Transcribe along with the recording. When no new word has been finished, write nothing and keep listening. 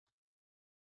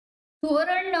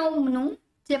ધોરણ 9નું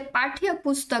જે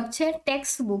પાઠ્યપુસ્તક છે,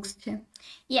 ટેક્સ્ટ બુક્સ છે,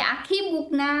 એ આખી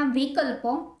બુકના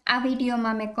વિકલ્પો આ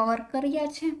વિડીયોમાં મેં કવર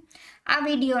કર્યા છે. આ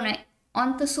વિડીયોને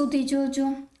અંત સુધી જોજો.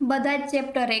 બધા જ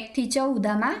ચેપ્ટર 1 થી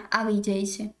 14 આવી જાય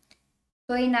છે.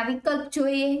 તો એના વિકલ્પ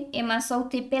જોઈએ. એમાં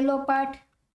સૌથી પહેલો પાઠ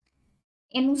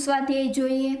એનું સ્વાધ્યાય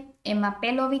જોઈએ. એમાં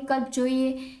પહેલો વિકલ્પ જોઈએ,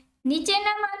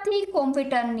 નીચેનામાંથી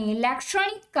કોમ્પ્યુટરની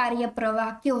લાક્ષણિક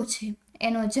કાર્યપ્રવાહ કયો છે?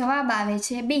 એનો જવાબ આવે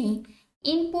છે બી,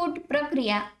 ઇનપુટ,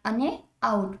 પ્રક્રિયા અને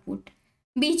આઉટપુટ.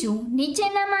 બીજું,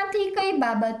 નીચેનામાંથી કઈ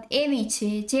બાબત એવી છે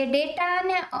જે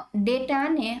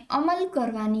ડેટાને અમલ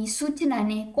કરવાની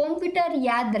સૂચનાને કોમ્પ્યુટર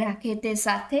યાદ રાખે તે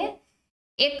સાથે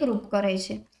એકરૂપ કરે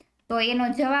છે? તો એનો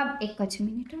જવાબ, એક જ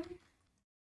મિનિટ,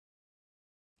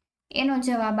 એનો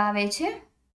જવાબ આવે છે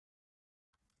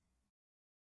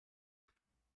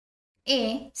એ,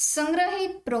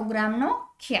 સંગ્રહિત પ્રોગ્રામનો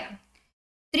ખ્યાલ.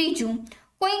 ત્રીજું,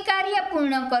 કોઈ કાર્ય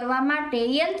પૂર્ણ કરવા માટે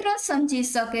યંત્ર સમજી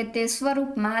શકે તે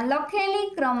સ્વરૂપમાં લખેલી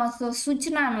ક્રમશઃ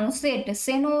સૂચનાનો સેટ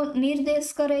શેનો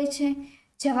નિર્દેશ કરે છે?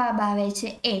 જવાબ આવે છે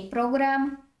એ, પ્રોગ્રામ.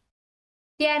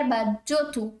 ત્યારબાદ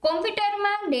ચોથું,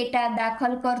 કોમ્પ્યુટરમાં ડેટા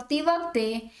દાખલ કરતી વખતે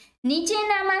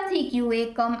નીચેનામાંથી કયું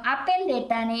એકમ આપેલ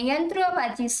ડેટાને યંત્ર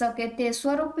વાંચી શકે તે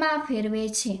સ્વરૂપમાં ફેરવે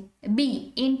છે? બી,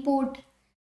 ઇનપુટ.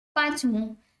 પાંચમું,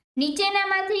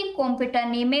 નીચેનામાંથી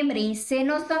કોમ્પ્યુટરની મેમરી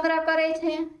શેનો સંગ્રહ કરે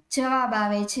છે? જવાબ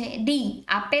આવે છે ડી,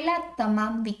 આપેલા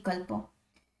તમામ વિકલ્પો.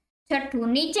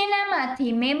 છઠ્ઠું,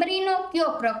 નીચેનામાંથી મેમરીનો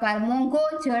કયો પ્રકાર મોંઘો,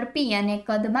 ઝડપી અને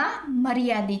કદમાં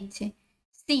મર્યાદિત છે?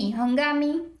 સી,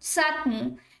 હંગામી. સાતમું,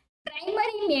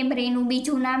 પ્રાઇમરી મેમરીનું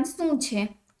બીજું નામ શું છે?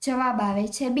 જવાબ આવે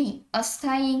છે બી,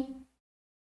 અસ્થાયી.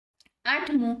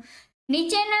 આઠમું,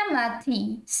 નીચેનામાંથી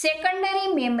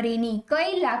સેકન્ડરી મેમરીની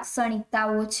કઈ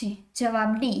લાક્ષણિકતાઓ છે?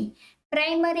 જવાબ ડી,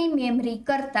 પ્રાઇમરી મેમરી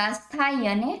કરતાં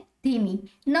સ્થાયી અને ધીમી.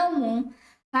 નવમું,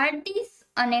 હાર્ડ ડિસ્ક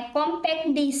અને કોમ્પેક્ટ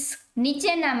ડિસ્ક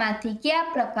નીચેનામાંથી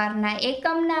કયા પ્રકારના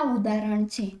એકમના ઉદાહરણ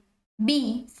છે? બી,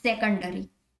 સેકન્ડરી.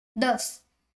 10,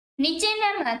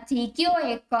 નીચેનામાંથી કયો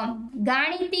એકમ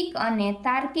ગાણિતિક અને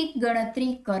તાર્કિક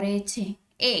ગણતરી કરે છે?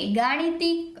 એ,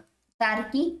 ગાણિતિક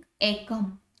તાર્કિક એકમ.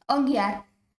 11,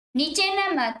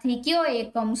 નીચેનામાંથી કયો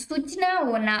એકમ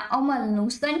સૂચનાઓના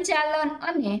અમલનું સંચાલન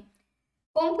અને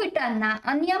કોમ્પ્યુટરના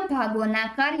અન્ય ભાગોના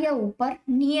કાર્ય ઉપર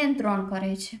નિયંત્રણ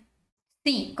કરે છે?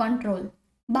 C, control.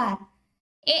 12,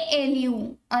 એએલયુ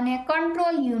અને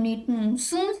કંટ્રોલ યુનિટનું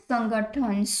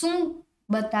સંગઠન શું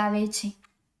બતાવે છે?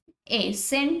 એ,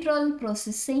 સેન્ટ્રલ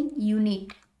પ્રોસેસિંગ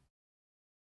યુનિટ.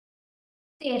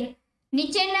 13,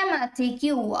 નીચેનામાંથી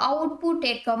કયું આઉટપુટ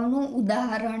એકમનું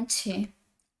ઉદાહરણ છે?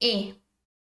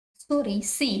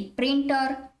 C,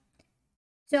 printer.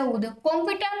 14,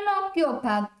 કોમ્પ્યુટરનો કયો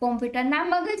ભાગ કોમ્પ્યુટરના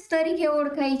મગજ તરીકે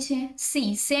ઓળખાય છે?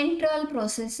 C, central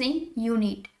processing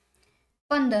unit.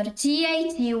 15,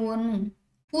 જીઆઈજીઓનું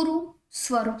પૂરું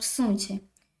સ્વરૂપ શું છે?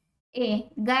 એ,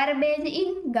 ગાર્બેજ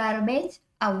ઇન, ગાર્બેજ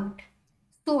આઉટ.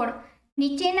 16,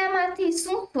 નીચેનામાંથી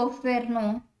શું સોફ્ટવેરનો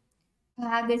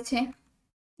ભાગ છે?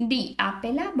 ડી,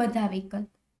 આપેલા બધા વિકલ્પ.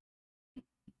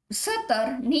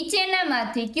 17,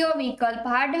 નીચેનામાંથી કયો વિકલ્પ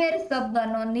હાર્ડવેર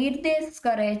શબ્દનો નિર્દેશ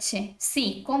કરે છે?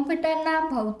 સી, કોમ્પ્યુટરના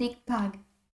ભૌતિક ભાગ.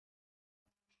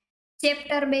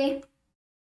 ચેપ્ટર 2,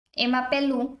 એમાં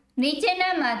પહેલું,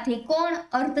 નીચેનામાંથી કોણ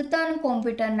અદ્યતન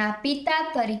કોમ્પ્યુટરના પિતા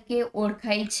તરીકે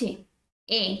ઓળખાય છે?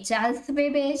 એ, ચાર્લ્સ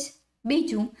બેબેજ.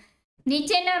 બીજું,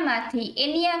 નીચેનામાંથી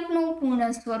ENIACનું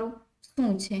પૂર્ણ સ્વરૂપ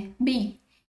શું છે? બી,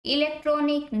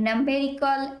 ઇલેક્ટ્રોનિક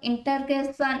નંબેરિકલ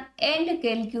ઇન્ટરગેશન એન્ડ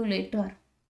કેલ્ક્યુલેટર.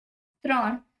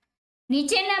 3,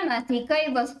 નીચેનામાંથી કઈ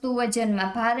વસ્તુ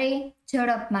વજનમાં ભારે,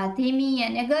 ઝડપમાં ધીમી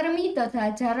અને ગરમી તથા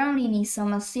જાળવણીની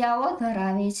સમસ્યાઓ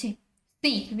ધરાવે છે?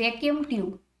 C, vacuum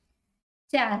tube.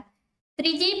 4,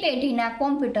 ત્રીજી પેઢીના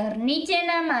કોમ્પ્યુટર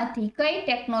નીચેનામાંથી કઈ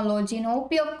ટેકનોલોજીનો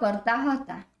ઉપયોગ કરતા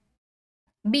હતા?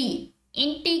 બી,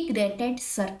 ઇન્ટિગ્રેટેડ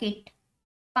સર્કિટ.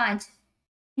 5,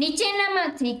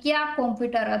 નીચેનામાંથી કયા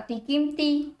કોમ્પ્યુટર અતિ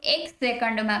કિંમતી, 1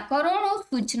 સેકન્ડમાં કરોડો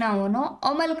સૂચનાઓનો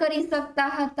અમલ કરી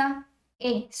શકતા હતા?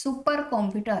 એ, સુપર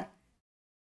કોમ્પ્યુટર.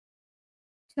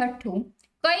 6,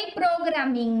 કઈ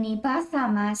પ્રોગ્રામિંગની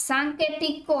ભાષામાં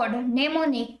સાંકેતિક કોડ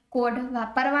નેમોનિક કોડ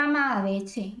વાપરવામાં આવે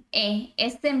છે? એ,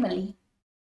 એસેમ્બલી.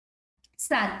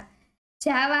 7,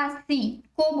 જાવા, સી,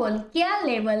 કોબોલ કયા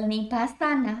લેવલની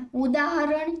ભાષાના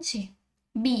ઉદાહરણ છે?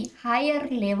 બી, હાયર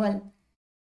લેવલ.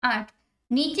 8,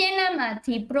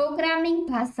 નીચેનામાંથી પ્રોગ્રામિંગ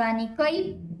ભાષાની કઈ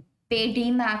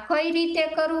પેઢીમાં કઈ રીતે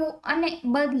કરવું અને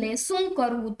બદલે શું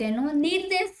કરવું તેનો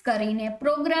નિર્દેશ કરીને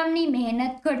પ્રોગ્રામની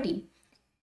મહેનત ઘટી?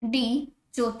 ડી,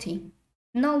 ચોથી.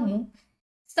 9,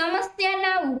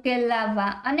 સમસ્યાના ઉકેલ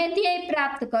લાવવા અને ધ્યેય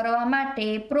પ્રાપ્ત કરવા માટે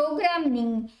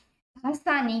પ્રોગ્રામિંગ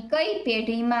ભાષાની કઈ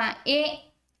પેઢીમાં એ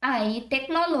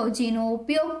ટેકનોલોજીનો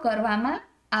ઉપયોગ કરવામાં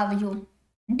આવ્યો.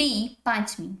 ડી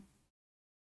 5મી.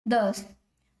 10.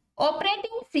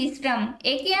 ઓપરેટિંગ સિસ્ટમ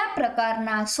એ કયા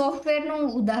પ્રકારના સોફ્ટવેરનું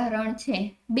ઉદાહરણ છે?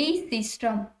 બી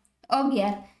સિસ્ટમ.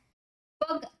 11.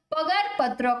 પગાર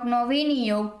પત્રકનો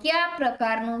વિનિયોગ કયા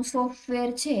પ્રકારનું સોફ્ટવેર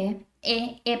છે? એ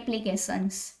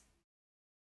એપ્લિકેશન્સ.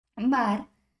 12.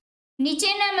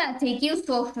 નીચેનામાંથી કયું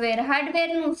સોફ્ટવેર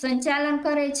હાર્ડવેરનું સંચાલન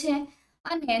કરે છે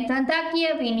અને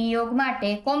ધંધાકીય વિનિયોગ માટે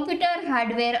કોમ્પ્યુટર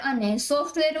હાર્ડવેર અને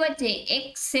સોફ્ટવેર વચ્ચે એક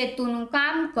સેતુનું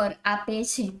કામ આપે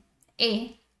છે? એ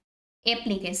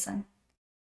એપ્લિકેશન.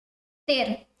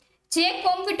 13. જે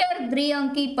કોમ્પ્યુટર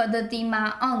દ્વિઅંકી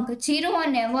પદ્ધતિમાં અંક 0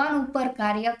 અને 1 ઉપર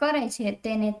કાર્ય કરે છે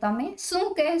તેને તમે શું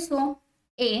કહેશો?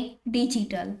 એ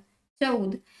ડિજિટલ.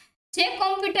 14. જે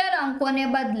કોમ્પ્યુટર અંકોને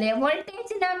બદલે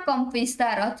વોલ્ટેજના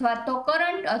કંપવિસ્તાર અથવા તો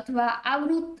કરંટ અથવા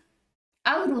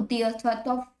આવૃત્તિ અથવા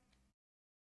તો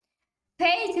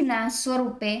ફેઝના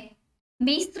સ્વરૂપે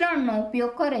વિસ્તરણનો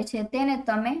ઉપયોગ કરે છે તેને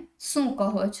તમે શું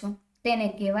કહો છો? તેને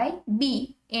કહેવાય બી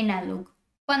એનાલોગ.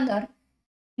 15.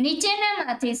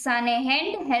 નીચેનામાંથી શાને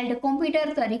હેન્ડહેલ્ડ કોમ્પ્યુટર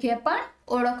તરીકે પણ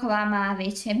ઓળખવામાં આવે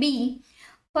છે? બી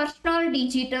personal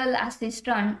digital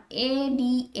assistant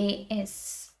ADAS.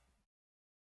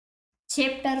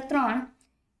 Chapter 3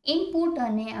 input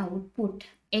અને આઉટપુટ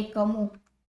એકમો.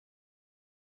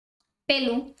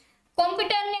 પહેલું,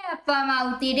 કોમ્પ્યુટરને આપવામાં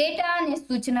આવતી ડેટા અને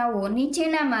સૂચનાઓ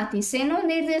નીચેનામાંથી શેનો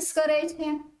નિર્દેશ કરે છે?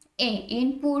 એ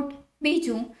ઇનપુટ.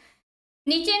 બીજું,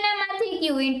 નીચેનામાંથી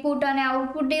કયું ઇનપુટ અને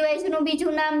આઉટપુટ ડિવાઇસનું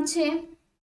બીજું નામ છે?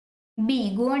 બી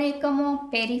ગૌણ એકમો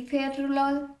પેરિફેરલ.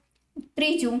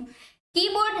 ત્રીજું,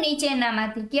 કીબોર્ડ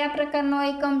નીચેનામાંથી કયા પ્રકારનો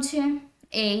એકમ છે?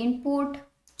 એ ઇનપુટ.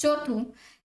 ચોથું,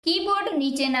 કીબોર્ડ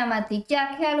નીચેનામાંથી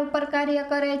કયા ખ્યાલ ઉપર કાર્ય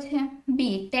કરે છે?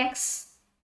 બી ટેક્સ.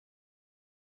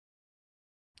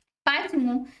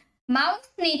 પાંચમું, માઉસ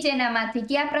નીચેનામાંથી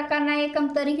કયા પ્રકારના એકમ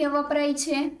તરીકે વપરાય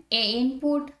છે? એ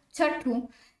ઇનપુટ. છઠ્ઠું,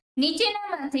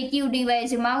 નીચેનામાંથી કયું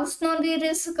ડિવાઇસ માઉસનો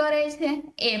નિર્દેશ કરે છે?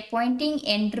 એ પોઇન્ટિંગ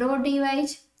એન્ડ ડ્રો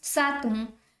ડિવાઇસ. સાતમું,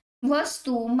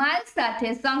 વસ્તુ માલ સાથે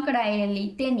સંકળાયેલી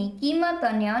તેની કિંમત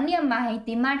અને અન્ય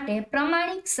માહિતી માટે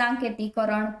પ્રમાણિક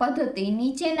સાંકેતિકરણ પદ્ધતિ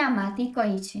નીચેનામાંથી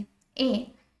કઈ છે? એ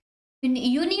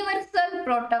યુનિવર્સલ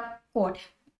પ્રોટોકોડ.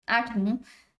 આઠમું,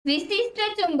 વિશિષ્ટ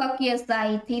ચુંબકીય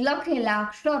શાહીથી લખેલા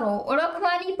અક્ષરો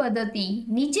ઓળખવાની પદ્ધતિ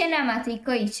નીચેનામાંથી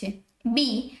કઈ છે?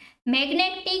 બી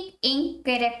મેગ્નેટિક ઇન્ક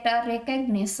કેરેક્ટર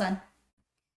રેકગ્નિશન.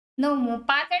 નવમું,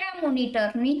 પાતળા મોનિટર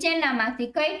નીચેનામાંથી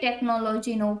કઈ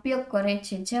ટેકનોલોજીનો ઉપયોગ કરે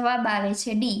છે? જવાબ આવે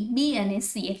છે ડી બી અને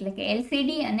સી એટલે કે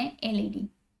LCD અને LED.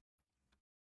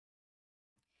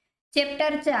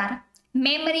 ચેપ્ટર 4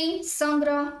 મેમરી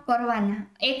સંગ્રહ કરવાના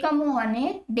એકમો અને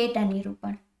ડેટા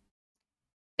નિરૂપણ.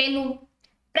 પેલું,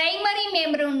 પ્રાઇમરી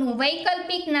મેમરીનું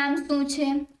વૈકલ્પિક નામ શું છે?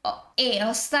 એ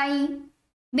અસ્થાયી.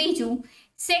 બીજું,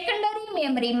 સેકન્ડરી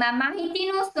મેમરીમાં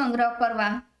માહિતીનો સંગ્રહ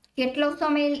કરવા કેટલો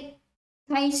સમય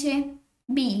થાય છે?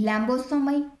 બી લાંબો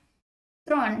સમય.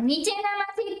 3.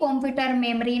 નીચેનામાંથી કોમ્પ્યુટર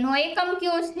મેમરીનો એકમ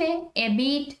કયો છે? એ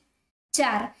બીટ.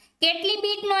 4. કેટલી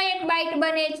બીટનો એક બાઇટ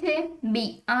બને છે?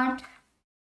 બી 8.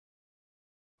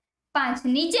 5.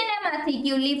 નીચેનામાંથી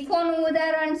કયું લીફોનું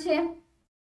ઉદાહરણ છે?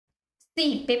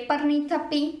 સી પેપરની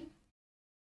થપ્પી.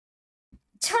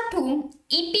 6.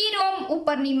 EPROM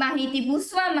ઉપરની માહિતી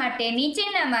પૂછવા માટે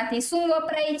નીચેનામાંથી શું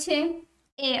વપરાય છે?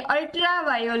 એ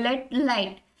અલ્ટ્રાવાયોલેટ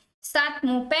લાઇટ.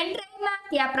 7. પેનડ્રાઈવમાં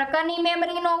કયા પ્રકારની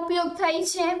મેમરીનો ઉપયોગ થાય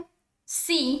છે?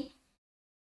 C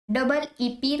double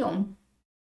EPROM.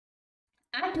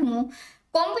 8.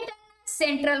 કોમ્પ્યુટરના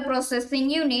central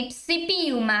processing unit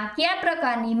CPUમાં કયા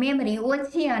પ્રકારની મેમરી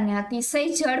ઓછી અને અતિશય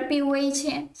ઝડપી હોય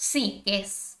છે? C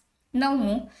cache.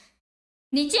 9.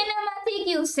 નીચેનામાંથી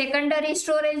કયું સેકન્ડરી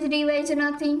સ્ટોરેજ ડિવાઇસ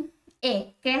નથી? એ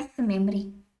કેશ મેમરી.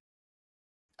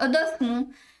 10.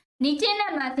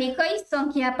 નીચેનામાંથી કઈ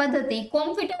સંખ્યા પદ્ધતિ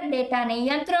કોમ્પ્યુટર ડેટાને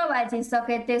યંત્ર વાંચી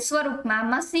શકે તે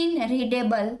સ્વરૂપમાં મશીન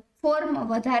રીડેબલ ફોર્મ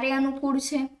વધારે અનુકૂળ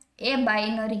છે? એ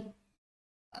બાઇનરી.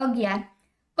 11.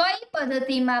 કઈ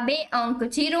પદ્ધતિમાં બે અંક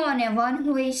 0 અને 1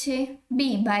 હોય છે?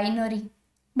 બી બાઇનરી.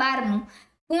 12.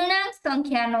 પૂર્ણાંક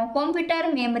સંખ્યાનો કોમ્પ્યુટર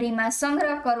મેમરીમાં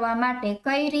સંગ્રહ કરવા માટે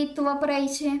કઈ રીત વપરાય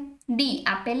છે? ડી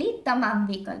આપેલી તમામ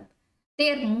વિકલ્પ.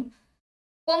 13.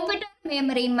 કોમ્પ્યુટર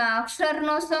મેમરીમાં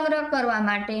અક્ષરનો સંગ્રહ કરવા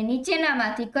માટે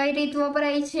નીચેનામાંથી કઈ રીત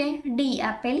વપરાય છે? ડી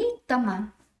આપેલી તમામ.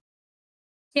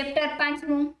 ચેપ્ટર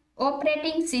 5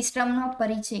 ઓપરેટિંગ સિસ્ટમનો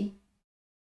પરિચય.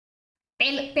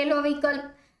 પહેલો વિકલ્પ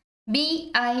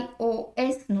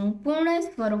BIOS નું પૂર્ણ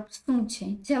સ્વરૂપ શું છે?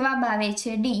 જવાબ આવે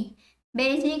છે D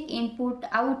basic input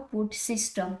output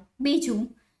system. બીજું,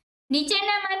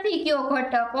 નીચેનામાંથી કયો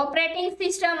ઘટક ઓપરેટિંગ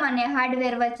સિસ્ટમ અને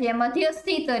હાર્ડવેર વચ્ચે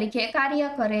મધ્યસ્થી તરીકે કાર્ય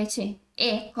કરે છે?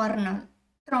 એ કર્નલ.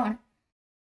 3.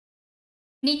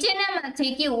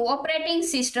 નીચેનામાંથી કયું ઓપરેટિંગ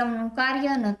સિસ્ટમનું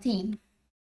કાર્ય નથી?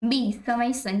 બી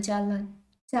સમય સંચાલન.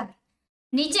 4.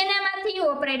 નીચેનામાંથી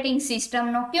ઓપરેટિંગ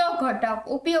સિસ્ટમનો કયો ઘટક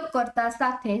ઉપયોગકર્તા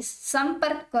સાથે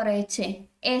સંપર્ક કરે છે?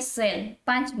 એ સેલ.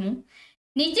 5.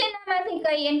 નીચેનામાંથી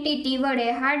કઈ એન્ટિટી વડે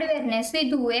હાર્ડવેરને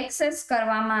સીધું એક્સેસ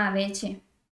કરવામાં આવે છે?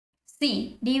 C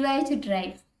device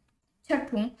drive.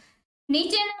 6.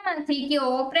 નીચેનામાંથી કયો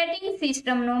ઓપરેટિંગ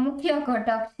સિસ્ટમનો મુખ્ય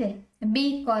ઘટક છે?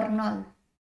 બી કર્નલ.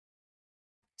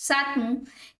 7.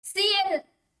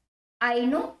 CLI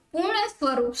નું પૂર્ણ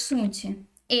સ્વરૂપ શું છે?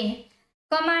 એ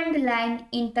કમાન્ડ લાઇન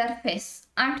ઇન્ટરફેસ.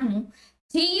 8.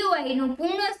 GUI નું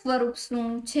પૂર્ણ સ્વરૂપ શું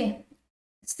છે?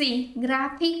 C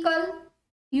graphical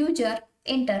user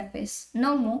interface.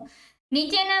 9.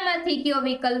 નીચેનામાંથી કયો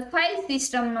વિકલ્પ ફાઇલ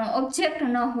સિસ્ટમનો ઓબ્જેક્ટ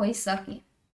ન હોઈ શકે?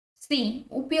 C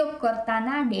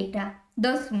ઉપયોગકર્તાના data.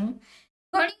 10.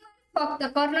 ઘણીવાર ફક્ત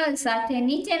કર્નલ સાથે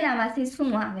નીચેનામાંથી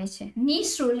શું આવે છે?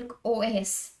 નિઃશુલ્ક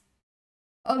OS.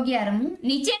 11.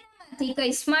 નીચેનામાંથી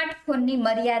કઈ સ્માર્ટફોનની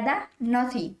મર્યાદા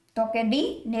નથી? તો કે ડી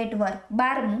નેટવર્ક.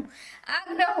 12. આ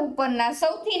ગ્રહ ઉપરના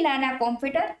સૌથી નાના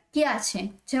કોમ્પ્યુટર ક્યાં છે?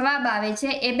 જવાબ આવે છે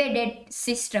એમ્બેડેડ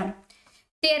સિસ્ટમ.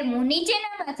 13.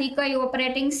 નીચેનામાંથી કઈ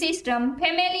ઓપરેટિંગ સિસ્ટમ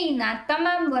ફેમિલીના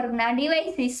તમામ વર્ગના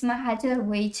ડિવાઇસીસમાં હાજર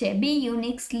હોય છે? બી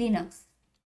યુનિક્સ લિનક્સ.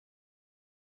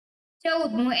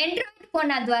 14. એન્ડ્રોઇડ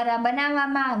કોના દ્વારા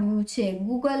બનાવવામાં આવ્યું છે?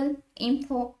 Google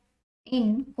info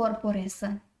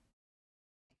incorporation.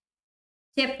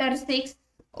 Chapter 6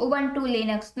 Ubuntu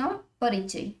લિનક્સનો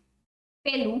પરિચય.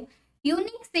 પહેલું,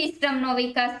 યુનિક્સ સિસ્ટમનો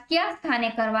વિકાસ કયા સ્થાને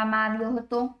કરવામાં આવ્યો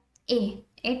હતો? એ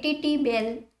એટીટી બેલ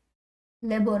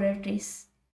લેબોરેટરીઝ.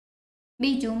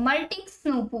 બીજું,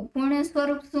 મલ્ટિક્સનું પૂર્ણ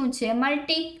સ્વરૂપ શું છે?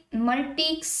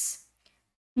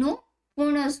 મલ્ટિક્સનું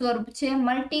પૂર્ણ સ્વરૂપ છે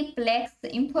multiplex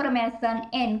information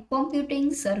and computing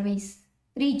service.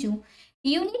 ત્રીજું,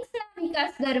 યુનિક્સના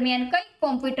વિકાસ દરમિયાન કઈ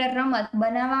કોમ્પ્યુટર રમત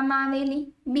બનાવવામાં આવેલી?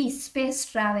 બી સ્પેસ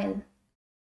ટ્રાવેલ.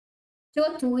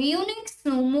 ચોથું,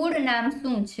 યુનિક્સનું મૂળ નામ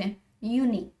શું છે?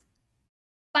 યુનિક.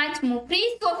 5. ફ્રી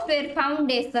સોફ્ટવેર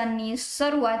ફાઉન્ડેશનની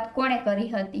શરૂઆત કોણે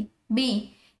કરી હતી? બી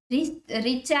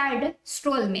રિચાર્ડ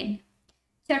સ્ટોલમેન.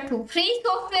 6. ફ્રી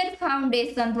સોફ્ટવેર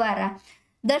ફાઉન્ડેશન દ્વારા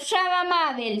દર્શાવવામાં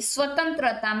આવેલ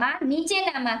સ્વતંત્રતામાં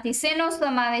નીચેનામાંથી શેનો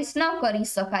સમાવેશ ન કરી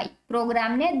શકાય?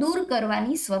 પ્રોગ્રામને દૂર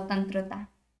કરવાની સ્વતંત્રતા.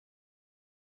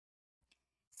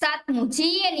 7.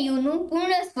 GNU નું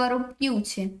પૂર્ણ સ્વરૂપ કયું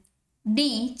છે?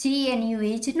 D GNU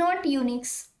is not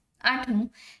Unix. 8.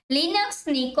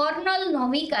 લિનક્સની કર્નલનો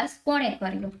વિકાસ કોણે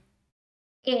કર્યો?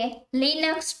 એ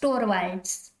લિનક્સ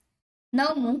ટોરવાલ્ડ્સ.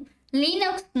 9.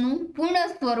 લિનક્સનું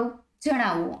પૂર્ણ સ્વરૂપ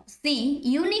જણાવો. C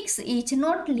Unix is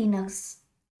not Linux.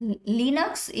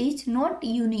 Linux is not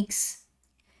Unix.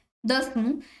 10.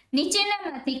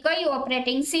 નીચેનામાંથી કઈ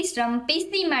ઓપરેટિંગ સિસ્ટમ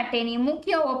પીસી માટેની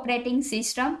મુખ્ય ઓપરેટિંગ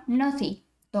સિસ્ટમ નથી?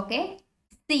 તો કે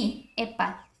સી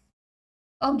એપાલ.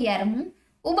 11.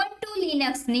 ઉબુન્ટુ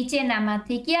લિનક્સ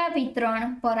નીચેનામાંથી કયા વિતરણ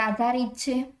પર આધારિત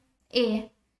છે? એ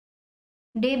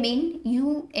ડેબિન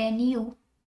UNU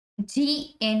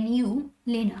GNU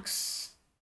લિનક્સ.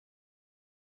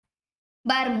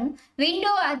 12.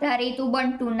 વિન્ડો આધારિત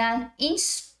ઉબુન્ટુના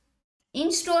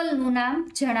ઇન્સ્ટોલનું નામ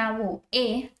જણાવો. એ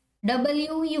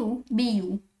WUBU.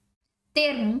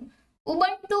 13.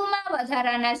 ઉબુન્ટુમાં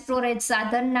વધારાના સ્ટોરેજ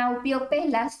સાધનના ઉપયોગ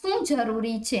પહેલા શું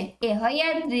જરૂરી છે? એ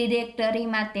હયાત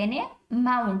ડિરેક્ટરીમાં તેને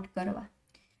માઉન્ટ કરવા.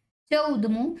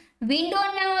 14.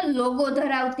 વિન્ડોનો લોગો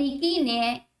ધરાવતી કીને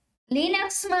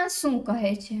લિનક્સમાં શું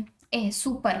કહે છે? એ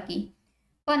સુપર કી.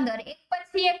 15. એક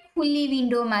પછી એક ખુલ્લી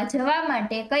વિન્ડોમાં જવા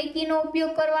માટે કઈ કીનો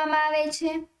ઉપયોગ કરવામાં આવે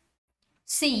છે?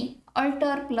 C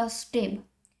alter plus tab.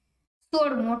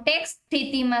 16. Text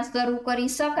સ્થિતિમાં શરૂ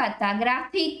કરી શકાતા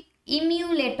ગ્રાફિક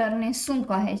ઇમ્યુલેટરને શું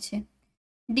કહે છે?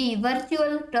 ડી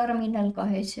વર્ચ્યુઅલ ટર્મિનલ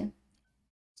કહે છે.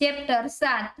 ચેપ્ટર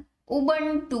 7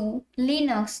 ઉબુન્ટુ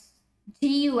લિનક્સ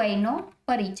GUI નો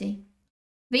પરિચય.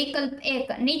 વિકલ્પ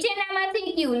 1.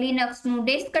 નીચેનામાંથી કયું લિનક્સનું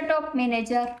ડેસ્કટોપ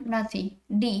મેનેજર નથી?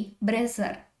 ડી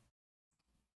બ્રેસેરો.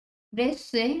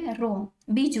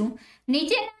 બીજું,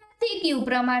 નીચેનામાંથી કયું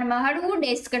પ્રમાણમાં હળવું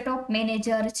ડેસ્કટોપ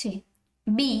મેનેજર છે?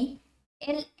 બી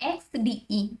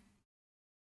LXDE.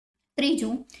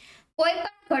 ત્રીજું, કોઈ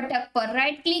પણ ઘટક પર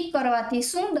રાઈટ ક્લિક કરવાથી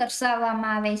શું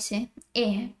દર્શાવવામાં આવે છે? એ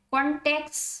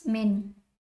કોન્ટેક્સ્ટ મેનુ.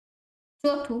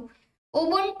 ચોથું,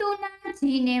 ઉબુન્ટુના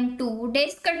GNAME2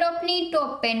 ડેસ્કટોપની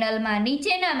ટોપ પેનલમાં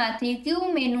નીચેનામાંથી કયું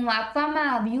મેનુ આપવામાં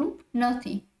આવ્યું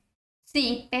નથી?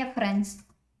 C preference.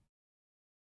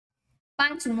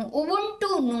 5.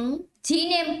 ઉબુન્ટુનું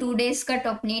GNAME2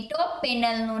 ડેસ્કટોપની ટોપ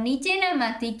પેનલનો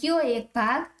નીચેનામાંથી કયો એક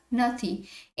ભાગ નથી?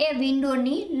 એ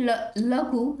વિન્ડોની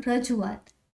લઘુ રજૂઆત.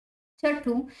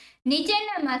 છઠ્ઠું,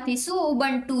 નીચેનામાંથી શું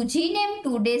ઉબુન્ટુ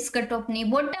GNAME2 ડેસ્કટોપની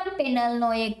બોટમ પેનલનો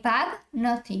એક ભાગ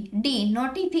નથી? ડી.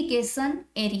 Notification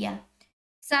area.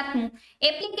 સાતમું,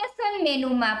 એપ્લિકેશન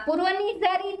મેનુમાં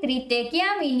પૂર્વનિર્ધારિત રીતે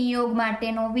કયા વિનિયોગ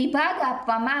માટેનો વિભાગ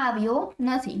આપવામાં આવ્યો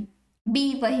નથી?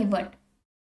 બી. વહીવટ.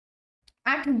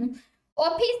 આઠમું,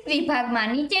 ઓફિસ વિભાગમાં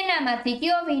નીચેનામાંથી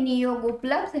કયો વિનિયોગ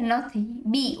ઉપલબ્ધ નથી?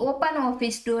 બી.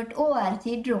 openoffice.org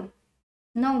draw.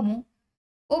 નવમું,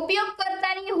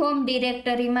 ઉપયોગકર્તાની હોમ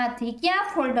ડિરેક્ટરીમાંથી કયા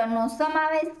ફોલ્ડરનો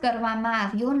સમાવેશ કરવામાં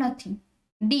આવ્યો નથી?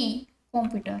 ડી.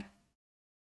 કોમ્પ્યુટર.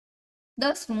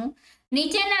 દસમું,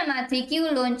 નીચેનામાંથી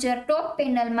કયું લોન્ચર ટોપ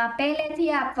પેનલમાં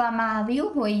પહેલેથી આપવામાં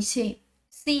આવ્યું હોય છે?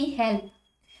 સી. હેલ્પ.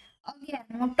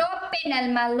 11મું, ટોપ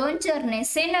પેનલમાં લોન્ચરને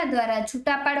શેના દ્વારા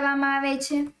છૂટા પાડવામાં આવે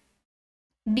છે?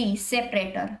 ડી.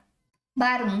 સેપરેટર.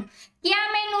 12મું,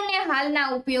 કયા મેનુને હાલના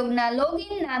ઉપયોગના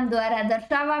લોગિન નામ દ્વારા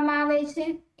દર્શાવવામાં આવે છે?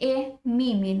 એ.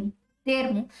 મી મેનુ.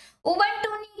 13મું,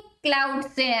 ઉબુન્ટુની ક્લાઉડ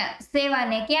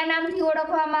સેવાને કયા નામથી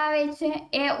ઓળખવામાં આવે છે?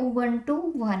 એ. ઉબુન્ટુ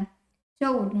 1.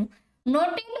 14મું,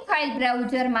 નોટેલ ફાઇલ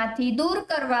બ્રાઉઝરમાંથી દૂર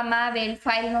કરવામાં આવેલ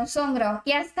ફાઇલનો સંગ્રહ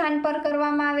કયા સ્થાન પર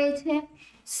કરવામાં આવે છે?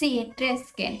 સી.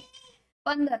 ટ્રેશકેન.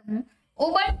 15મું,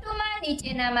 ઉબુન્ટુમાં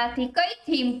નીચેનામાંથી કઈ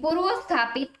થીમ પૂર્વ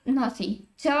સ્થાપિત નથી?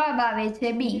 જવાબ આવે છે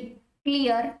બી.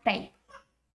 Clear type.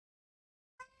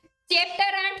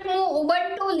 ચેપ્ટર 8મું,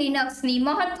 ઉબુન્ટુ લિનક્સની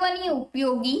મહત્વની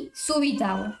ઉપયોગી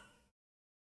સુવિધાઓ.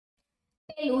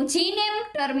 પહેલું, GNAME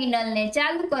ટર્મિનલને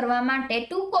ચાલુ કરવા માટે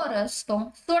ટૂંકો રસ્તો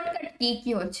શોર્ટકટ કી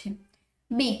કયો છે?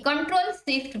 બી.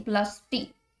 Ctrl+Shift+T.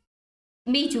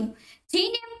 બીજું,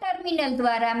 GNAME ટર્મિનલ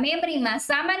દ્વારા મેમરીમાં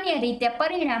સામાન્ય રીતે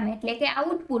પરિણામ એટલે કે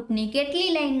આઉટપુટની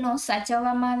કેટલી લાઇનનો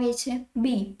સાચવવામાં આવે છે?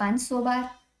 બી. 512.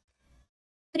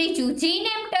 ત્રીજું,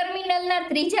 GNAME ટર્મિનલના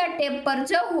ત્રીજા ટેબ પર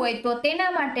જવું હોય તો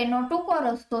તેના માટેનો ટૂંકો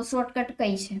રસ્તો શોર્ટકટ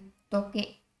કઈ છે? તો કે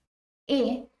એ.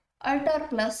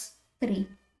 Alt+3.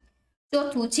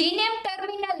 ચોથું, GNAME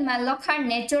ટર્મિનલમાં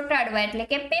લખાણને ચોંટાડવા એટલે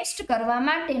કે પેસ્ટ કરવા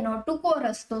માટેનો ટૂંકો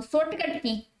રસ્તો શોર્ટકટ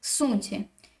કી શું છે?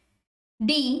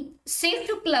 ડી.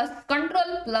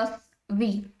 Shift+Ctrl+V.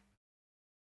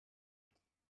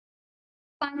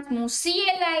 પાંચમું,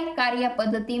 CLI કાર્ય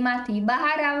પદ્ધતિમાંથી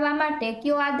બહાર આવવા માટે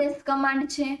કયો આદેશ કમાન્ડ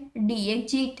છે? ડી.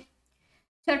 એક્ઝિટ.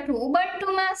 છઠ્ઠું,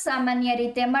 ઉબુન્ટુમાં સામાન્ય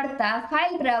રીતે મળતા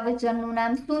ફાઇલ બ્રાઉઝરનું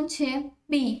નામ શું છે?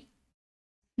 બી.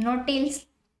 નોટિલ્સ.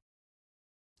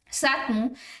 સાતમું,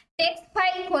 ટેક્સ્ટ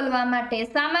ફાઇલ ખોલવા માટે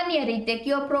સામાન્ય રીતે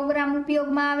કયો પ્રોગ્રામ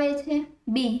ઉપયોગમાં આવે છે?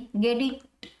 બી. ગેડિટ.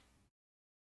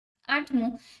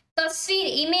 આઠમું, તસવીર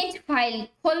ઇમેજ ફાઇલ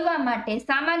ખોલવા માટે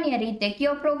સામાન્ય રીતે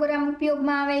કયો પ્રોગ્રામ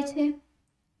ઉપયોગમાં આવે છે?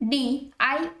 ડી.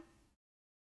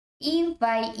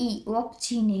 IEYE of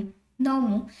GNAME.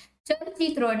 નવમું,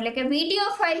 ચલચિત્રો એટલે કે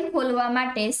વિડીયો ફાઇલ ખોલવા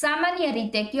માટે સામાન્ય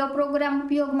રીતે કયો પ્રોગ્રામ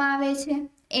ઉપયોગમાં આવે છે?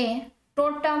 એ.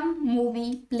 ટોટમ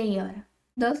મૂવી પ્લેયર.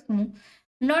 10મું,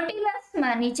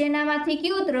 નોટિલસમાં નીચેનામાંથી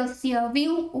કયું દ્રશ્ય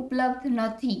વ્યૂ ઉપલબ્ધ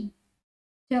નથી?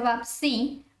 જવાબ સી.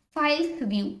 Files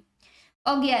view.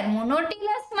 11મું,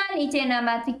 નોટિલસમાં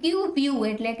નીચેનામાંથી કયું વ્યૂ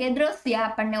એટલે કે દ્રશ્ય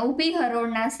આપણને ઊભી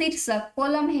હરોળના શીર્ષક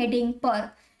કોલમ હેડિંગ પર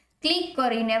ક્લિક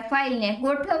કરીને ફાઇલને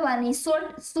ગોઠવવાની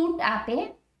છૂટ આપે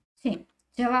છે?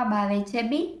 જવાબ આવે છે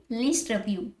બી. List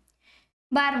view.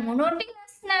 12મું,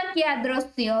 નોટિલસના કયા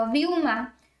દ્રશ્ય વ્યૂમાં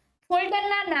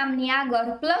ફોલ્ડરના નામની આગળ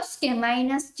પ્લસ કે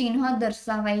માઇનસ ચિહ્ન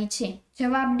દર્શાવાય છે?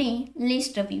 જવાબ ડી.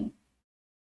 List view.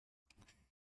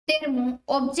 13મું,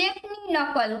 ઓબ્જેક્ટની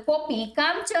નકલ કોપી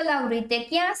કામચલાઉ રીતે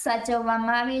ક્યાં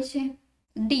સાચવવામાં આવે છે?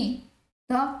 ડી.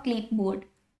 The clipboard.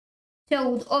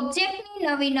 14, ઓબ્જેક્ટની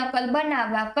નવી નકલ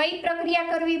બનાવવા કઈ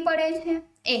પ્રક્રિયા કરવી પડે છે?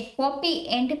 એ. Copy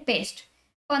and paste.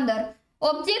 15,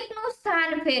 ઓબ્જેક્ટનું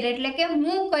સ્થાન ફેર એટલે કે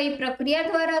મૂવ કઈ પ્રક્રિયા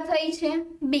દ્વારા થઈ છે?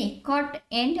 બી. Cut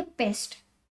and paste.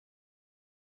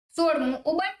 16મું,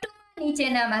 ઉબુન્ટુમાં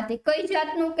નીચેનામાંથી કઈ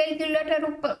જાતનું કેલ્ક્યુલેટર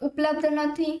ઉપલબ્ધ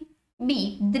નથી? બી.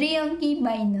 દ્વિઅંકી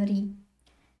બાઇનરી.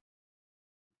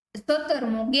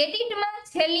 17મું, ગેડિટમાં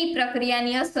છેલ્લી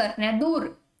પ્રક્રિયાની અસરને દૂર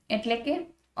એટલે કે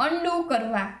અન્ડુ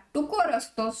કરવા ટૂંકો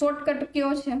રસ્તો શોર્ટકટ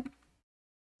કયો છે?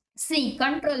 સી.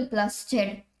 Ctrl+Z.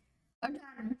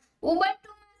 18મું,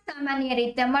 ઉબુન્ટુમાં સામાન્ય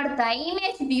રીતે મળતા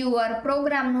ઇમેજ વ્યુઅર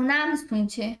પ્રોગ્રામનું નામ શું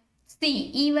છે? સી.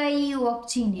 EYE of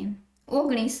GNAME.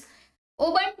 19,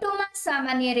 ઉબુન્ટુમાં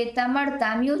સામાન્ય રીતે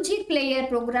મળતા મ્યુઝિક પ્લેયર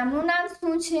પ્રોગ્રામનું નામ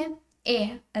શું છે? એ.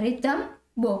 Rhythm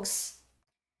box.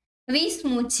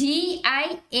 20મું,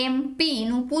 GIMP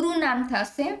નું પૂરું નામ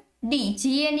થશે? D.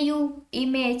 GNU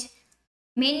image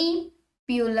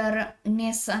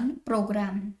manipulation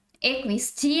programme. 21,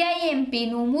 GIMP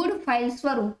નું મૂળ ફાઇલ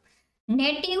સ્વરૂપ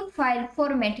નેટિવ ફાઇલ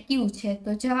ફોર્મેટ કયું છે? તો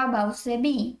જવાબ આવશે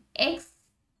બી.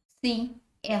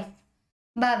 XCF.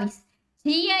 22,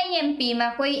 જીઆઈએમપી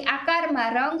માં કોઈ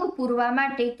આકારમાં રંગ પૂરવા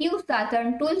માટે કયું સાધન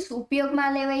ટૂલ્સ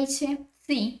ઉપયોગમાં લેવાય છે?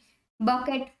 C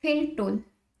bucket fill tool.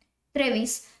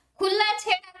 23 ખુલ્લા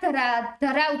છેડા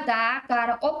ધરાવતા આકાર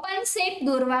ઓપન શેપ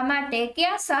દોરવા માટે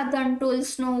કયા સાધન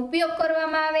ટૂલ્સનો ઉપયોગ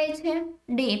કરવામાં આવે છે?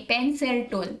 D pencil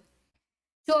tool.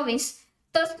 24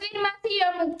 તસવીરમાંથી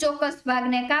અમુક ચોક્કસ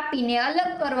ભાગને કાપીને અલગ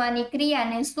કરવાની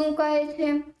ક્રિયાને શું કહે છે?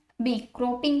 બી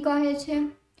ક્રોપિંગ કહે છે.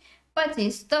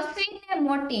 25 તસવીરને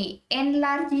મોટી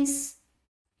એનલાર્જિસ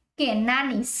કે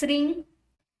નાની શ્રિંક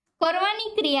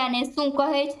કરવાની ક્રિયાને શું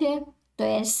કહે છે? તો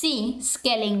એ સી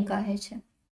સ્કેલિંગ કહે છે.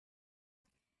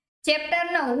 ચેપ્ટર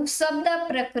 9 શબ્દ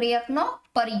પ્રક્રિયકનો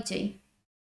પરિચય.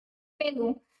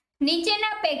 પહેલું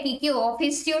નીચેના પૈકી કયો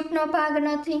ઓફિસ સ્યુટનો ભાગ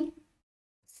નથી?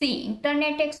 C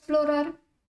internet explorer.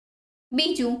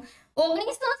 બીજું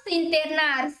 1970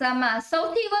 ના અરસામાં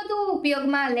સૌથી વધુ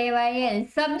ઉપયોગમાં લેવાયેલ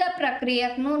શબ્દ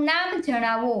પ્રક્રિયકનું નામ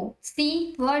જણાવો. C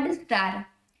word star.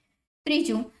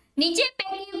 ત્રીજું નીચે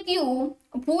પૈકી કયું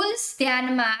ભૂલ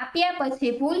ધ્યાનમાં આપ્યા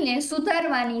પછી ભૂલને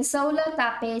સુધારવાની સવલત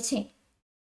આપે છે?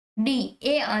 ડી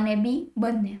એ અને બી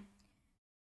બંને.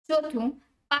 ચોથું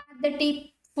પાદ ટીપ,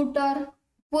 ફૂટર,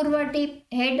 પૂર્વ ટીપ,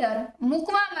 હેડર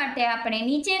મૂકવા માટે આપણે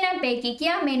નીચેના પૈકી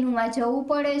કયા મેનુમાં જવું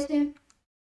પડે છે?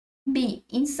 બી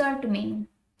ઇન્સર્ટ મેનુ.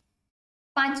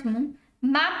 પાંચમું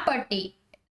માપપટ્ટી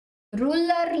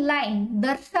રૂલર લાઈન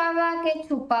દર્શાવવા કે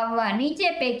છુપાવવા નીચે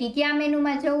પૈકી કયા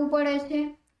મેનુમાં જવું પડે છે?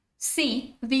 સી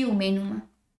વ્યૂ મેનુમાં.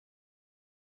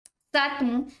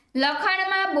 સાતમું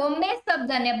લખાણમાં બોમ્બે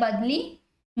શબ્દને બદલી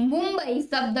મુંબઈ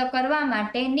શબ્દ કરવા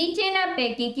માટે નીચેના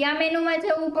પૈકી કયા મેનુમાં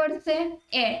જવું પડશે?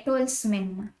 એ ટૂલ્સ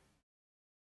મેનુમાં.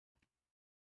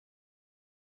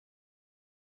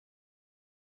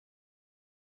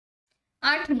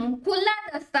 આઠમું ખુલ્લા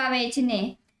દસ્તાવેજને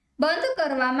બંધ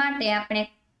કરવા માટે આપણે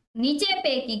નીચે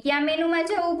પૈકી કયા મેનુમાં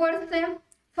જવું પડશે?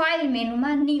 ફાઇલ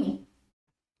મેનુમાં ન્યૂ.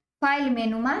 ફાઇલ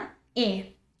મેનુમાં એ.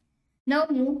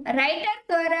 નવમું રાઇટર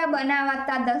દ્વારા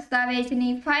બનાવાતા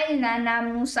દસ્તાવેજની ફાઇલના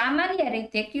નામનું સામાન્ય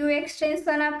રીતે કયું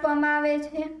એક્સટેન્શન આપવામાં આવે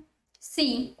છે?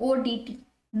 C ODT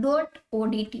dot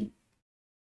ODT.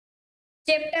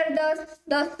 Chapter 10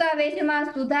 દસ્તાવેજમાં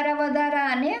સુધારા વધારા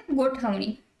અને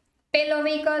ગોઠવણી. પહેલો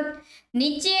વિકલ્પ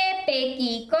નીચે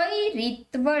પૈકી કઈ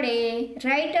રીત વડે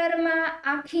રાઇટરમાં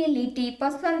આખી લીટી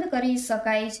પસંદ કરી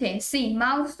શકાય છે? સી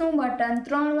માઉસનું બટન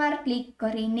 3 વાર ક્લિક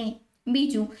કરીને.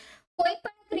 બીજું કોઈ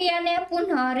પણ ક્રિયાને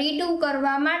પુનઃ રીડુ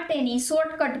કરવા માટેની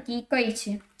શોર્ટકટ કી કઈ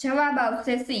છે? જવાબ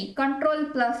આવશે સી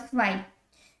Ctrl+Y.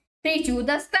 ત્રીજું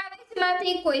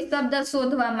દસ્તાવેજમાંથી કોઈ શબ્દ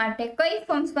શોધવા માટે કઈ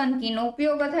ફંક્શન કીનો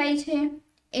ઉપયોગ થાય છે?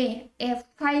 એ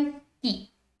F5 કી.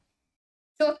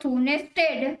 ચોથું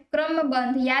નેસ્ટેડ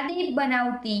ક્રમબંધ યાદી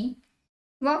બનાવતી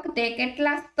વખતે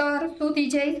કેટલા સ્તર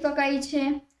સુધી જઈ શકાય છે?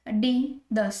 ડી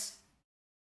 10.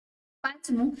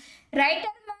 પાંચમું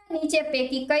રાઇટરમાં નીચે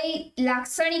પૈકી કઈ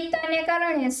લાક્ષણિકતાને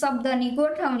કારણે શબ્દની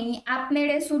ગોઠવણી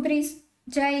આપમેળે સુધરી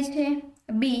જાય છે?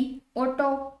 બી ઓટો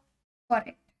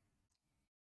કરેક્ટ.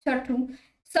 છઠ્ઠું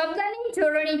શબ્દની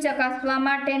જોડણી ચકાસવા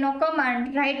માટેનો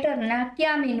કમાન્ડ રાઇટરના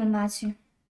કયા મેનુમાં છે?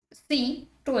 C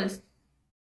tools.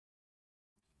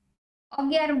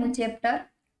 11મું ચેપ્ટર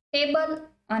ટેબલ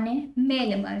અને મેલ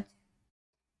મર્જ.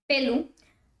 પહેલું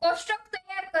કોષ્ટક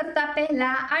તૈયાર કરતા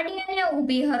પહેલા આડી અને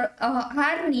ઊભી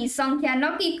હારની સંખ્યા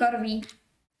નક્કી કરવી.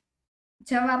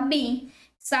 જવાબ બી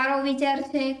સારો વિચાર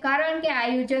છે કારણ કે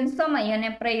આયોજન સમય અને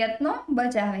પ્રયત્નો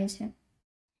બચાવે છે.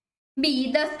 બી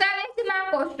દસ્તાવેજમાં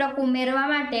કોષ્ટક ઉમેરવા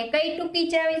માટે કઈ ટૂંકી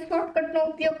ચાવી શોર્ટકટનો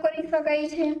ઉપયોગ કરી શકાય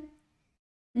છે?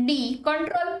 D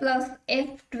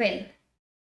Ctrl+F12.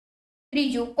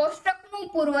 ત્રીજું કોષ્ટકનું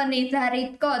પૂર્વ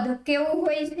નિર્ધારિત કદ કેવું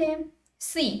હોય છે?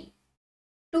 સી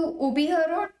 2 ઊભી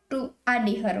હરોળ 2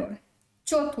 આડી હરોળ.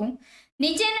 ચોથું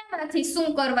નીચેનામાંથી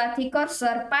શું કરવાથી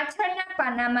કર્સર પાછળના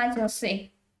પાનામાં જશે?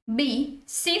 બી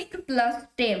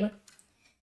Shift+Tab.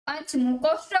 પાંચમું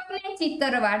કોષ્ટકને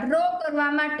ચિત્રવા ડ્રો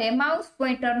કરવા માટે માઉસ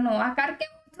પોઇન્ટરનો આકાર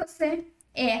કેવો થશે?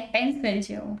 એ પેન્સિલ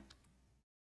જેવો.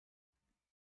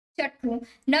 છઠ્ઠું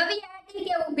નવી આડી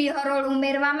કે ઊભી હરોળ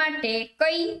ઉમેરવા માટે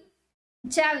કઈ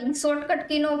ચાવી શોર્ટકટ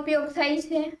કીનો ઉપયોગ થાય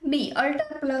છે? બી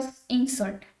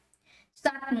Alt+Insert.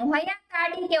 સાતમું હયાત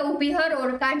આડી કે ઊભી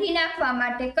હરોળ કાઢી નાખવા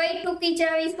માટે કઈ ટૂંકી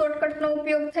ચાવી શોર્ટકટનો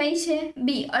ઉપયોગ થાય છે?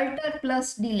 બી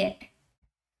Alt+Delete.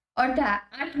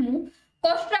 આઠમું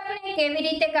કોષ્ટકને કેવી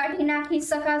રીતે કાઢી નાખી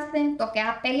શકાશે? તો કે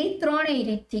આપેલી ત્રણેય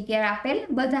રીતથી કે આપેલ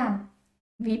બધા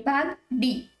વિભાગ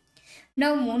ડી.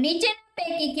 નવમું નીચેના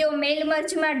પૈકી કયો મેલ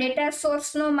મર્જમાં ડેટા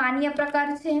સોર્સનો માન્ય પ્રકાર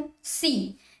છે? સી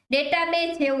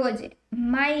ડેટાબેઝ જેવો જ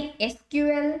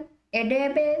MySQL,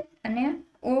 એડેબેઝ અને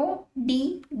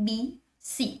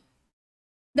ODBC.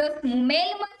 10મું મેલ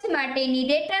મર્જ માટેની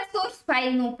ડેટા સોર્સ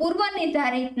ફાઇલનું પૂર્વ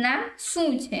નિર્ધારિત નામ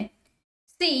શું છે?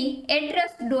 સી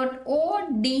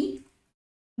address.odb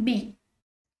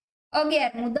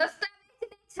 11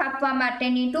 દસ્તાવેજને છાપવા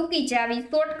માટેની ટૂંકી ચાવી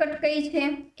શોર્ટકટ કઈ છે?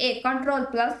 એ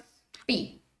Ctrl+P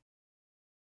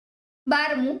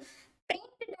 12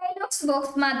 પ્રિન્ટ ડાયલોગ્સ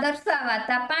બોક્સમાં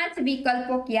દર્શાવાતા 5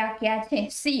 વિકલ્પો કયા કયા છે?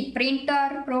 C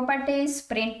printer, properties,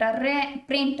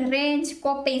 print range,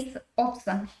 copies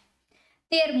option.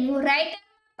 13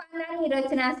 રાઇટરમાં પાનાની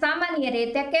રચના સામાન્ય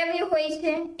રીતે કેવી હોય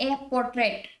છે? એ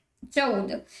પોર્ટ્રેટ.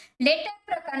 14 લેટર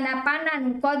પ્રકારના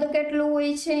પાનાનું કદ કેટલું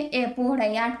હોય છે? એ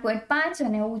પહોળાઈ 8.5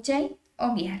 અને ઊંચાઈ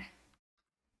 11.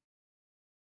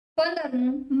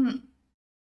 15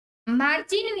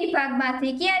 માર્જિન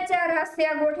વિભાગમાંથી કયા 4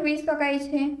 હાસ્યા ગોઠવી શકાય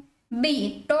છે? બી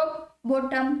ટોપ,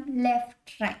 bottom, left,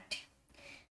 right.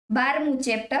 12મું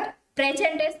chapter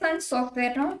presentation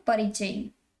સોફ્ટવેરનો પરિચય.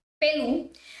 પહેલું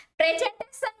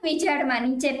પ્રેઝન્ટેશન વિઝાર્ડમાં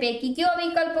નીચે પૈકી કયો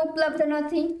વિકલ્પ ઉપલબ્ધ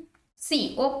નથી? C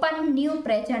open new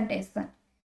presentation.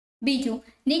 બીજું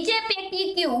નીચે પૈકી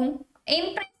કયું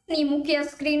ઇમ્પ્રેસની મુખ્ય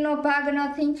સ્ક્રીનનો ભાગ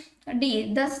નથી? ડી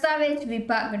દસ્તાવેજ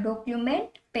વિભાગ,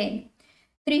 ડોક્યુમેન્ટ પેન.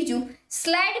 ત્રીજું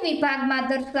સ્લાઇડ વિભાગમાં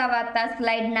દર્શાવાતા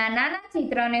સ્લાઇડના નાના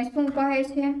ચિત્રને શું કહે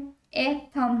છે? એ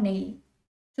થંબનેલ.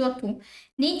 ચોથું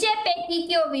નીચે પૈકી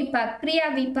કયો વિભાગ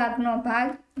ક્રિયા વિભાગનો ભાગ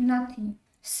નથી?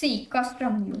 C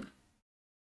custom view.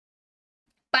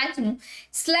 પાંચમું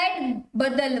સ્લાઇડ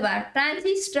બદલવા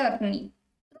ટ્રાન્ઝિસ્ટરની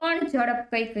 3 ઝડપ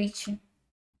કઈ કઈ છે?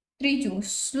 ત્રીજું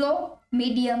સ્લો,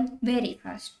 મીડિયમ, વેરી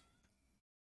ફાસ્ટ.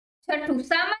 છઠ્ઠું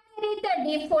સામાન્ય રીતે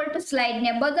ડિફોલ્ટ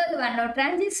સ્લાઇડને બદલવાનો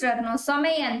ટ્રાન્ઝિસ્ટરનો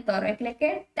સમયાંતર એટલે કે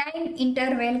ટાઈમ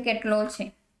ઇન્ટરવેલ કેટલો છે?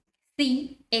 C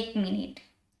 1 minute.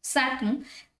 સાતમું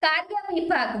કાર્ય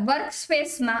વિભાગ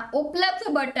વર્કસ્પેસમાં ઉપલબ્ધ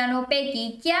બટનો પૈકી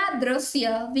કયા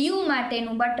દ્રશ્ય વ્યૂ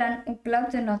માટેનું બટન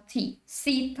ઉપલબ્ધ નથી?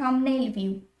 C thumbnail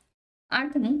view.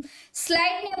 આઠમું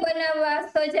સ્લાઇડને બનાવવા,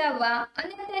 સજાવવા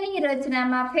અને તેની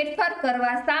રચનામાં ફેરફાર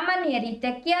કરવા સામાન્ય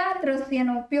રીતે કયા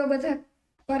દ્રશ્યનો ઉપયોગ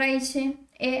કરાય છે?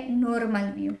 એ નોર્મલ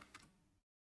વ્યૂ.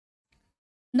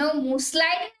 9મું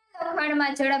સ્લાઇડના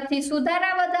લખાણમાં ઝડપથી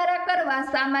સુધારા વધારા કરવા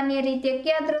સામાન્ય રીતે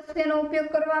કયા દ્રશ્યનો ઉપયોગ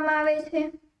કરવામાં આવે છે?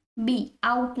 બી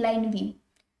આઉટલાઇન વ્યૂ.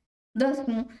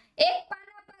 10મું એક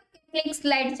પાના પર કેટલીક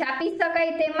સ્લાઇડ છાપી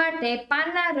શકાય તે માટે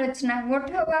પાના રચના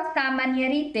ગોઠવવા સામાન્ય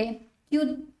રીતે કયું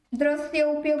દ્રશ્ય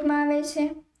ઉપયોગમાં આવે છે?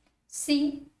 C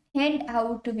hand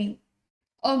out view.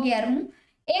 11મું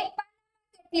એક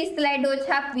કેટલી સ્લાઇડો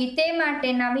છાપવી તે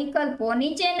માટેના વિકલ્પો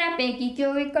નીચેના પૈકી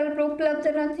કયો વિકલ્પ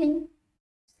ઉપલબ્ધ નથી?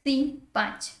 સી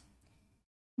 5.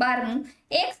 12મું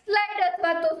એક સ્લાઇડ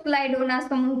અથવા તો સ્લાઇડોના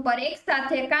સમૂહ પર એક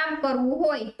સાથે કામ કરવું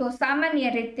હોય તો સામાન્ય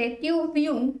રીતે કયું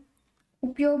વ્યૂ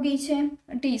ઉપયોગી છે?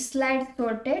 D slide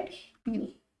sorted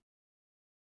view.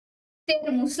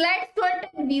 13મું slide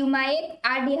sorted વ્યૂમાં એક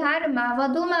આડી હારમાં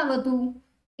વધુમાં વધુ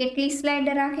કેટલી સ્લાઇડ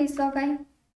રાખી શકાય?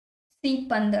 સી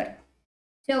 15.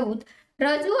 14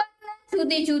 રજૂઆતના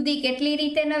જુદી જુદી કેટલી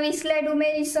રીતે નવી સ્લાઇડ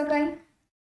ઉમેરી શકાય?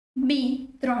 બી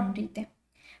 3 રીતે.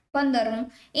 15મું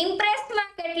ઇમ્પ્રેસમાં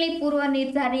કેટલી પૂર્વ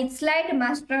નિર્ધારિત સ્લાઇડ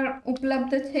માસ્ટર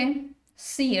ઉપલબ્ધ છે?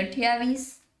 સી 28.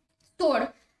 16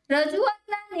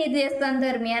 રજૂઆતના નિર્દેશન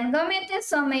દરમિયાન ગમે તે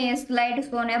સમયે સ્લાઇડ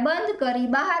શોને બંધ કરી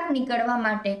બહાર નીકળવા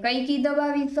માટે કઈ કી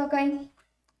દબાવી શકાય?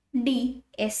 ડી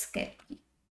એસ્કેપ કી.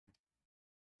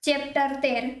 ચેપ્ટર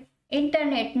 13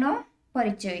 ઇન્ટરનેટનો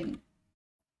પરિચય.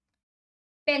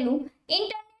 પહેલું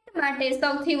ઇન્ટરનેટ માટે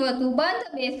સૌથી વધુ બંધ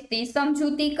બેસતી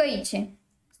સમજૂતી કઈ છે?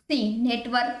 સી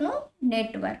નેટવર્કનું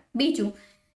નેટવર્ક. બીજું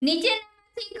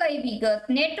નીચેનામાંથી કઈ વિગત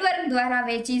નેટવર્ક દ્વારા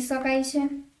વેચી શકાય છે?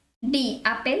 ડી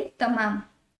આપેલ તમામ.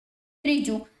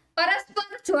 ત્રીજું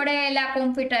પરસ્પર જોડાયેલા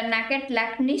કોમ્પ્યુટરના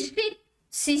કેટલાક નિશ્ચિત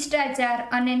શિષ્ટાચાર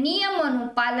અને નિયમોનું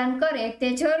પાલન કરે તે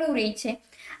જરૂરી છે.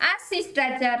 આ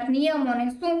શિષ્ટાચાર નિયમોને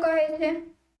શું કહે છે?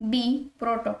 બી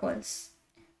પ્રોટોકોલ્સ.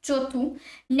 ચોથું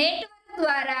નેટવર્ક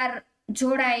દ્વારા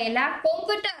જોડાયેલા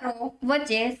કોમ્પ્યુટરો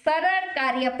વચ્ચે સરળ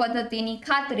કાર્ય પદ્ધતિની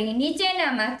ખાતરી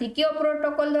નીચેનામાંથી કયો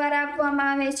પ્રોટોકોલ દ્વારા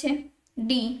આપવામાં આવે છે?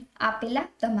 ડી આપેલા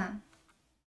તમામ.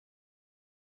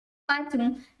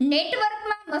 પાંચમું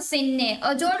નેટવર્કમાં મશીનને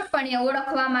અજોડપણે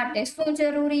ઓળખવા માટે શું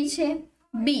જરૂરી છે?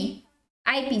 બી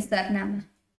આઈપી સરનામા.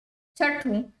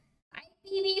 છઠ્ઠું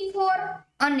IPv4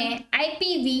 અને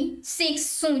IPv6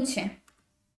 શું છે?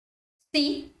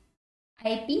 સી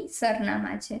આઈપી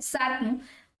સરનામા છે. સાતમું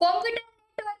કોમ્પ્યુટર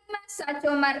નેટવર્કમાં સાચો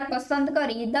માર્ગ પસંદ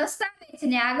કરી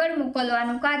દસ્તાવેજને આગળ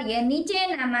મોકલવાનું કાર્ય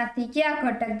નીચેનામાંથી કયા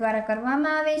ઘટક દ્વારા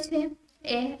કરવામાં આવે છે?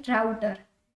 એ રાઉટર.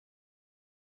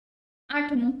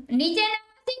 આઠમું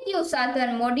નીચેનામાંથી કયું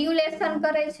સાધન મોડ્યુલેશન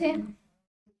કરે છે?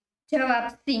 જવાબ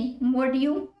સી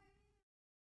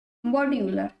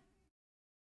મોડ્યુલર.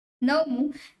 નવમું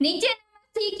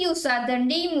નીચેનામાંથી કયું સાધન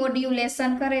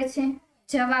ડીમોડ્યુલેશન કરે છે?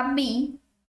 જવાબ બી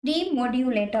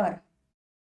ડીમોડ્યુલેટર.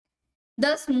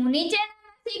 10મું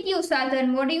નીચેનામાંથી કયું સાધન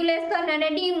મોડ્યુલેશન અને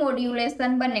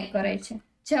ડીમોડ્યુલેશન બંને કરે છે?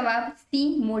 જવાબ સી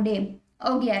મોડેમ.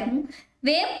 11મું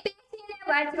વેબ પેજને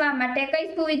વાંચવા માટે કઈ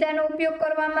સુવિધાનો ઉપયોગ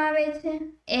કરવામાં આવે છે?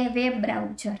 એ વેબ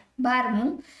બ્રાઉઝર.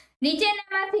 12મું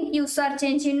નીચેનામાંથી કયું સર્ચ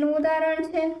એન્જિનનું ઉદાહરણ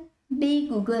છે? બી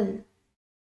ગૂગલ.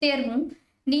 13મું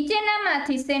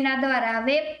નીચેનામાંથી શેના દ્વારા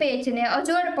વેબ પેજને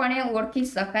અજોડપણે ઓળખી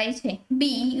શકાય છે?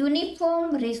 બી uniform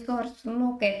resource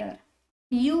locator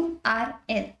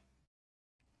URL.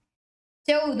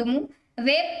 14મું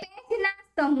web પેજના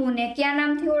સમૂહને કયા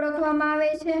નામથી ઓળખવામાં આવે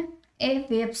છે? એ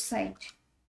વેબસાઇટ.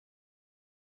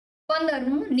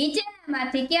 15મું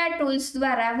નીચેનામાંથી કયા ટૂલ્સ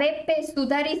દ્વારા વેબ પેજ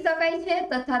સુધારી શકાય છે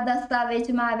તથા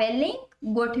દસ્તાવેજમાં આવેલ લિંક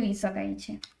ગોઠવી શકાય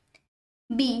છે?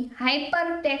 બી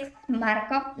હાઇપરટેક્સ્ટ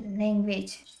માર્કઅપ લેંગ્વેજ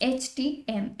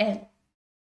HTML.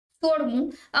 16મું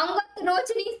અંગત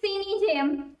રોજનીશીની જેમ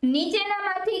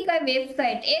નીચેનામાંથી કઈ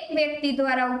વેબસાઇટ એક વ્યક્તિ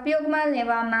દ્વારા ઉપયોગમાં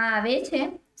લેવામાં આવે છે?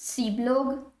 C blog.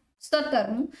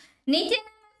 17મું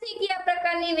નીચેનામાંથી કયા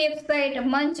પ્રકારની વેબસાઇટ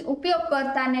મંચ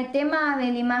ઉપયોગકર્તાને તેમાં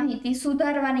આવેલી માહિતી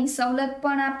સુધારવાની સવલત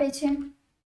પણ આપે છે?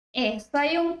 એ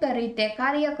સંયુક્ત રીતે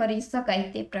કાર્ય કરી શકાય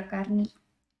તે પ્રકારની.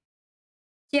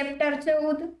 ચેપ્ટર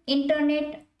 14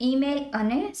 ઇન્ટરનેટ, ઈમેલ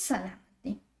અને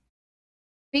સલામતી.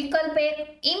 વિકલ્પ 1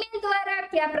 ઈમેલ દ્વારા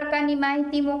કયા પ્રકારની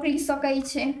માહિતી મોકલી શકાય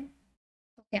છે?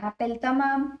 તો આપેલ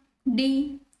તમામ. ડી.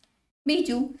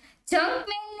 બીજું જંક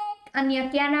મેલને અન્ય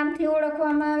કયા નામથી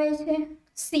ઓળખવામાં આવે છે?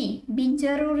 સી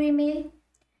બિનજરૂરી મેલ.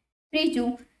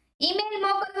 ત્રીજું ઈમેલ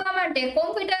મોકલવા માટે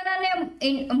કોમ્પ્યુટર અને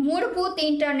મૂળભૂત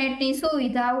ઇન્ટરનેટની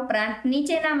સુવિધા ઉપરાંત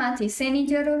નીચેનામાંથી શેની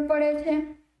જરૂર પડે છે?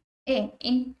 એ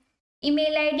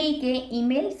ઈમેલ આઈડી કે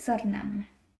ઈમેલ સરનામું.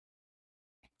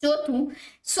 ચોથું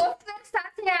સોફ્ટવેર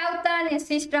સાથે આવતા અને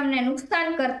સિસ્ટમને નુકસાન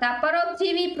કરતા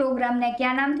પરોપજીવી પ્રોગ્રામને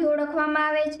કયા નામથી ઓળખવામાં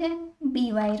આવે છે?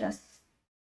 બી વાયરસ.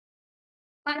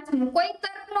 5મું કોઈ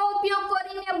તર્કનો ઉપયોગ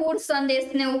કરીને મૂળ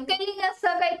સંદેશને ઉકેલી ન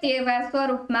શકાય તેવા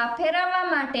સ્વરૂપમાં ફેરવવા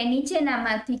માટે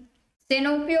નીચેનામાંથી શેનો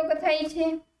ઉપયોગ થાય છે?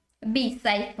 બી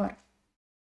સાઇફર.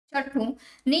 6થું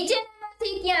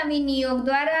નીચેનામાંથી કયા વિનિયોગ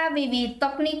દ્વારા વિવિધ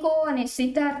તકનીકો અને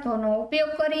સિદ્ધાંતોનો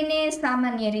ઉપયોગ કરીને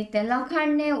સામાન્ય રીતે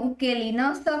લખાણને ઉકેલી ન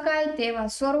શકાય તેવા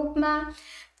સ્વરૂપમાં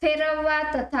ફેરવવા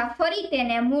તથા ફરી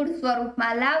તેને મૂળ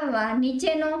સ્વરૂપમાં લાવવા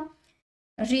નીચેનો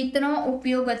રીતનો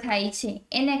ઉપયોગ થાય છે?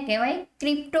 એને કહેવાય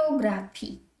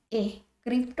ક્રિપ્ટોગ્રાફી. એ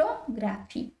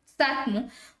ક્રિપ્ટોગ્રાફી. 7મું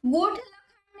ગૂઢ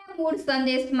લખાણને મૂળ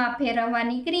સંદેશમાં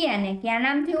ફેરવવાની ક્રિયાને કયા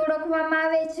નામથી ઓળખવામાં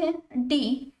આવે છે? D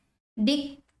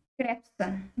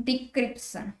decryption.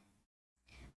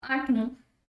 8મું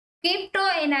ક્રિપ્ટો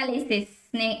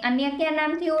એનાલિસિસને અન્ય કયા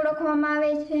નામથી ઓળખવામાં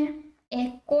આવે છે? એ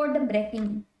કોડ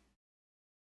બ્રેકિંગ.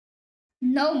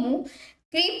 9મું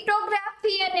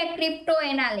ક્રિપ્ટોગ્રાફી અને ક્રિપ્ટો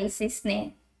એનાલિસિસને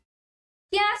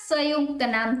કયા સંયુક્ત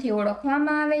નામથી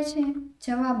ઓળખવામાં આવે છે?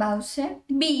 જવાબ આવશે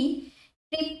બી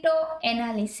ક્રિપ્ટો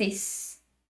એનાલિસિસ.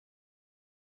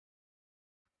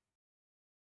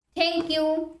 Thank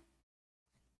you.